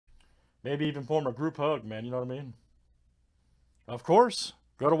Maybe even form a group hug, man. You know what I mean? Of course.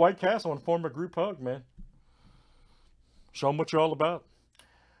 Go to White Castle and form a group hug, man. Show them what you're all about.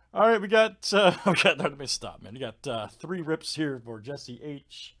 All right, we got, let me stop, man. We got 3 rips here for Jesse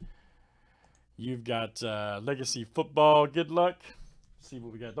H. You've got Legacy Football. Good luck. Let's see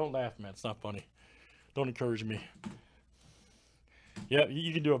what we got. Don't laugh, man. It's not funny. Don't encourage me. Yeah,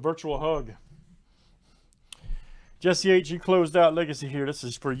 you can do a virtual hug. Jesse H, you closed out Legacy here. This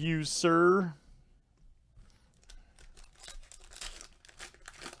is for you, sir.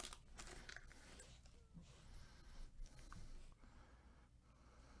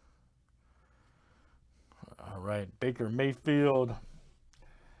 All right, Baker Mayfield,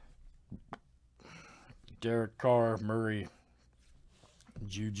 Derek Carr, Murray,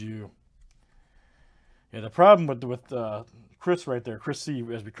 Juju. Yeah, the problem with Chris right there, Chris C,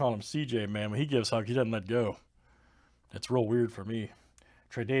 as we call him, CJ, man, when he gives hugs, he doesn't let go. It's real weird for me.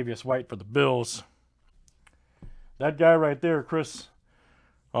 Tre'Davious White for the Bills. That guy right there, Chris,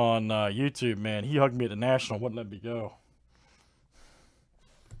 on YouTube, man, he hugged me at the National, wouldn't let me go.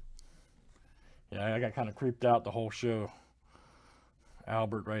 Yeah, I got kind of creeped out the whole show.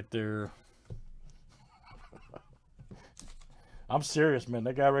 Albert right there. I'm serious, man.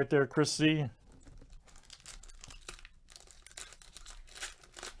 That guy right there, Chris C.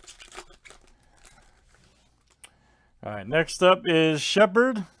 All right, next up is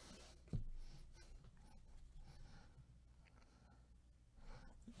Shepard.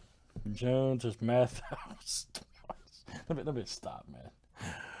 Jones is Math. let me stop, man.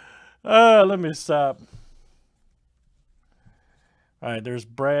 Let me stop. All right, there's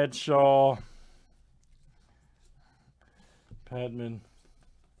Bradshaw. Padman.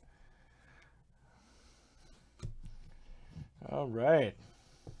 All right.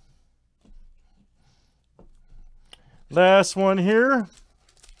 Last one here.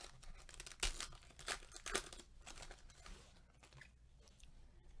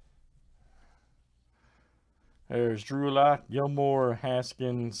 There's Drew Lock, Gilmore,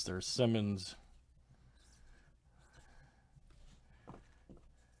 Haskins, there's Simmons.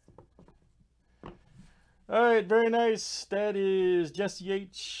 All right, very nice. That is Jesse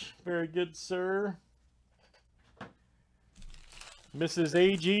H. Very good, sir. Mrs.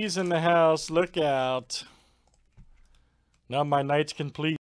 AG's in the house. Look out. Now my night's complete.